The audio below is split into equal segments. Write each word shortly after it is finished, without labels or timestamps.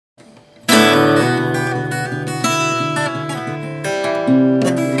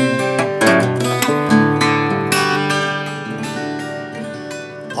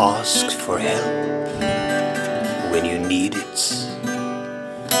ask for help when you need it.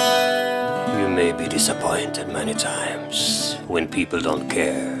 You may be disappointed many times when people don't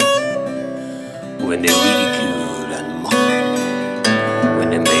care, when they ridicule and mock, when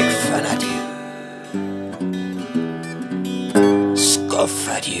they make fun at you, scoff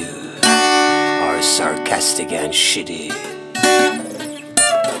at you, are sarcastic and shitty.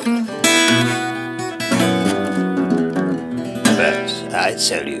 But I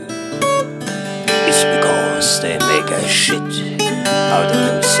tell you, it's because they make a shit out of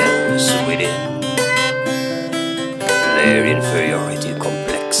themselves with it. Their inferiority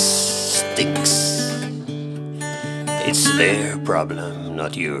complex stinks. It's their problem,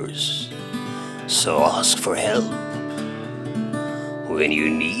 not yours. So ask for help when you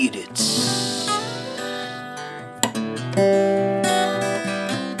need it.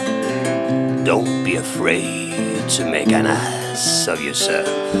 Don't be afraid to make an ass of yourself.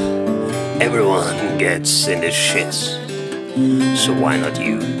 Everyone gets in the shit, so why not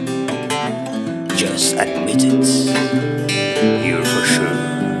you? Just admit it. You're for sure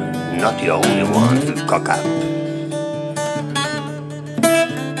not the only one who cock up.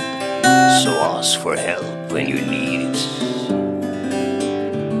 So ask for help when you need it.